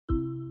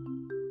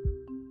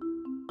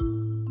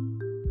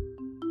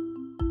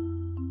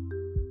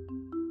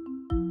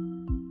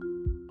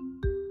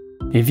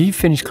If you've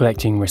finished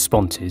collecting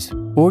responses,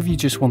 or if you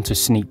just want a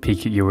sneak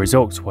peek at your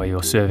results while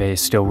your survey is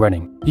still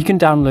running, you can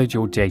download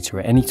your data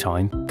at any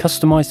time,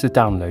 customize the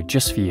download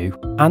just for you,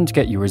 and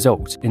get your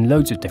results in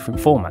loads of different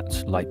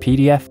formats like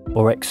PDF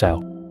or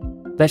Excel.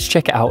 Let's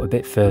check it out a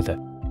bit further.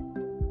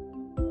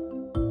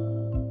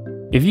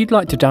 If you'd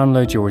like to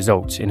download your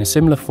results in a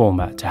similar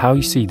format to how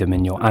you see them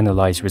in your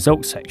Analyze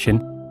Results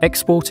section,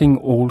 exporting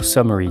all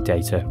summary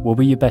data will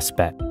be your best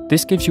bet.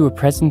 This gives you a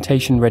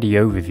presentation-ready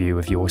overview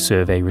of your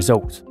survey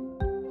results.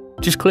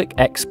 Just click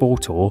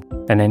Export All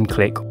and then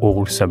click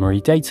All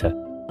Summary Data.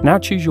 Now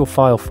choose your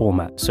file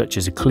format, such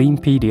as a clean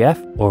PDF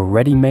or a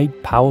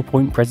ready-made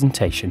PowerPoint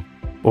presentation.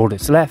 All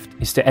that's left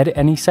is to edit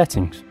any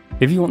settings.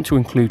 If you want to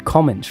include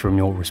comments from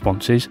your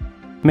responses,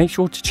 make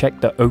sure to check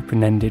the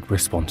Open-Ended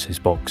Responses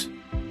box.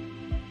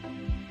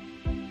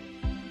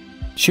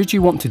 Should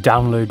you want to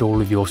download all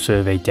of your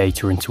survey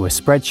data into a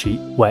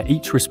spreadsheet where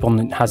each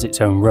respondent has its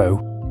own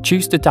row,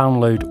 choose to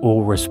download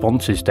all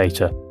responses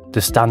data. The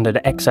standard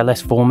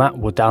XLS format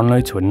will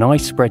download to a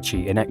nice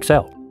spreadsheet in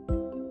Excel.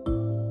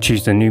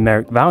 Choose the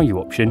numeric value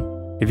option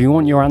if you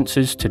want your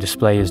answers to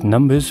display as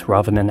numbers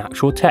rather than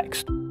actual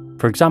text.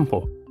 For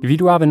example, if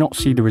you'd rather not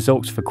see the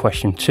results for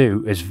question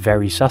 2 as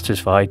very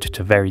satisfied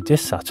to very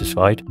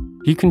dissatisfied,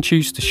 you can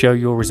choose to show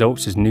your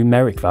results as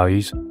numeric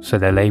values so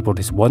they're labelled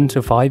as 1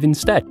 to 5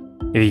 instead.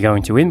 If you're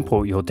going to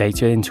import your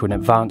data into an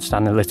advanced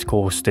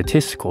analytical or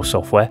statistical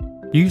software,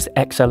 use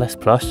XLS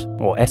Plus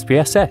or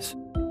SPSS.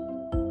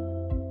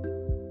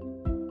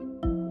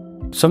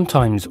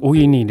 Sometimes all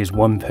you need is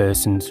one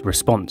person's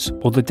response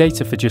or the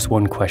data for just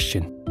one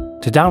question.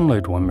 To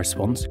download one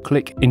response,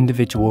 click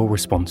Individual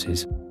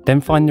Responses,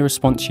 then find the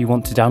response you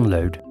want to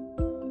download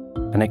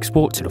and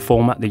export to the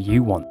format that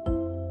you want.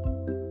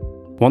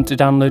 Want to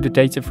download the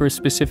data for a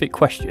specific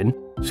question?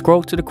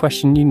 Scroll to the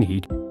question you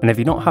need, and if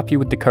you're not happy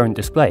with the current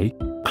display,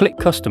 click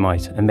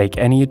Customize and make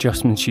any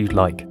adjustments you'd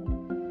like.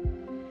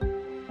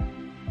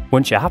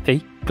 Once you're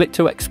happy, click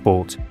to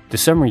export. The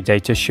summary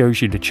data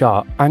shows you the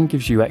chart and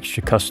gives you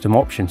extra custom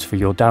options for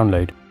your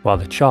download, while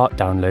the chart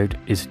download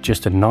is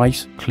just a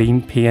nice,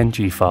 clean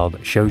PNG file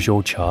that shows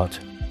your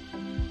chart.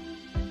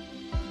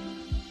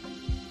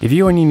 If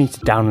you only need to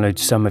download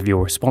some of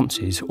your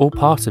responses or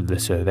part of the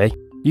survey,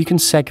 you can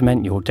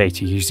segment your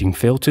data using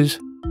filters,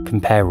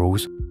 compare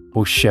rules,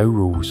 or show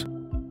rules.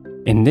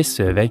 In this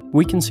survey,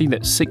 we can see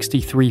that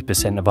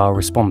 63% of our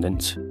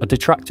respondents are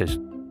detractors.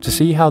 To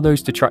see how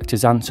those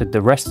detractors answered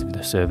the rest of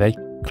the survey,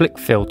 click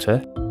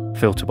Filter,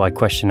 Filter by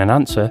Question and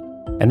Answer,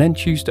 and then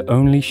choose to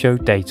only show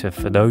data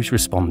for those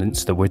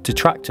respondents that were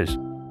detractors.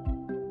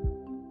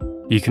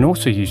 You can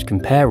also use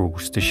compare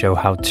rules to show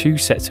how two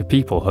sets of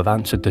people have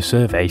answered the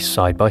survey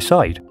side by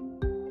side,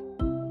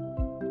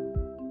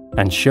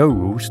 and show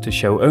rules to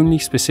show only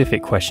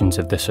specific questions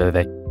of the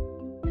survey.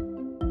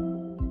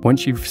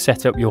 Once you've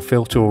set up your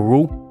filter or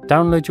rule,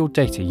 download your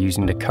data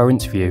using the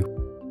current view,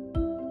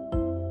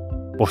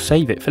 or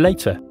save it for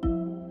later.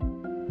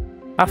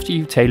 After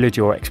you've tailored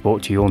your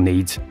export to your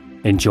needs,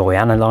 enjoy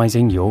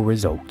analysing your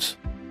results.